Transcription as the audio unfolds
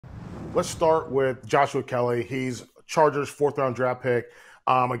Let's start with Joshua Kelley. He's Chargers fourth round draft pick.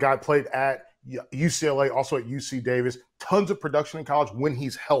 A guy played at UCLA, also at UC Davis. Tons of production in college when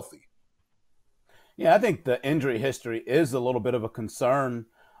he's healthy. Yeah, I think the injury history is a little bit of a concern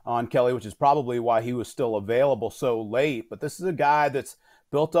on Kelly, which is probably why he was still available so late. But this is a guy that's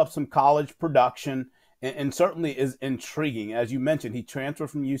built up some college production and certainly is intriguing. As you mentioned, he transferred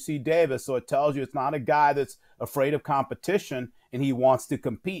from UC Davis, so it tells you it's not a guy that's afraid of competition and he wants to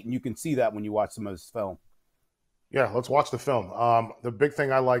compete. And you can see that when you watch some of his film. Yeah, let's watch the film. The big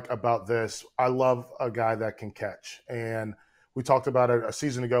thing I like about this, I love a guy that can catch. And we talked about it a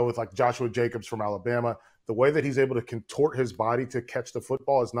season ago with like Joshua Jacobs from Alabama. The way that he's able to contort his body to catch the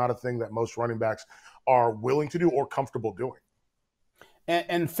football is not a thing that most running backs are willing to do or comfortable doing.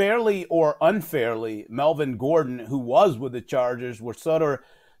 And fairly or unfairly, Melvin Gordon, who was with the Chargers, were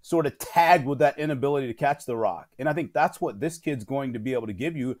sort of tagged with that inability to catch the rock. And I think that's what this kid's going to be able to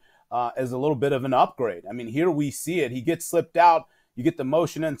give you as a little bit of an upgrade. I mean, here we see it. He gets slipped out. You get the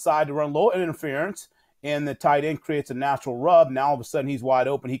motion inside to run low interference, and the tight end creates a natural rub. Now all of a sudden he's wide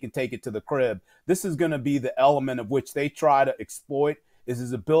open. He can take it to the crib. This is going to be the element of which they try to exploit is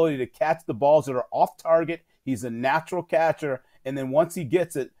his ability to catch the balls that are off target. He's a natural catcher. And then once he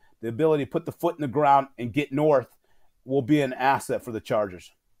gets it, the ability to put the foot in the ground and get north will be an asset for the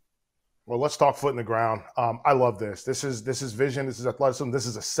Chargers. Well, let's talk foot in the ground. I love this. This is vision. This is athleticism. This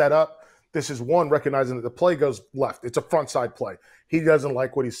is a setup. This is one recognizing that the play goes left. It's a front side play. He doesn't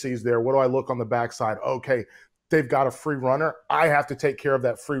like what he sees there. What do I look on the backside? Okay, they've got a free runner. I have to take care of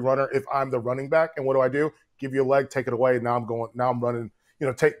that free runner if I'm the running back. And what do? Give you a leg, take it away. Now I'm going. Now I'm running.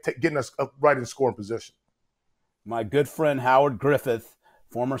 Getting us right in scoring position. My good friend Howard Griffith,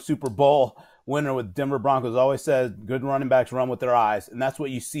 former Super Bowl winner with Denver Broncos, always says good running backs run with their eyes. And that's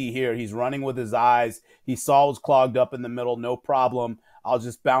what you see here. He's running with his eyes. He saw it was clogged up in the middle, no problem. I'll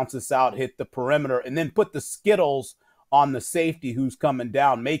just bounce this out, hit the perimeter, and then put the Skittles on the safety who's coming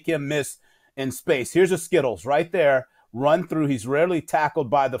down. Make him miss in space. Here's a Skittles right there. Run through. He's rarely tackled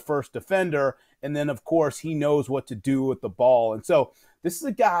by the first defender. And then, of course, he knows what to do with the ball. And so this is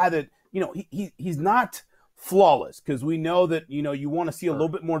a guy that, he's not flawless because we know that, you want to see a little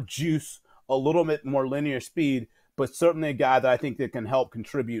bit more juice, a little bit more linear speed, but certainly a guy that I think that can help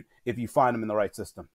contribute if you find him in the right system.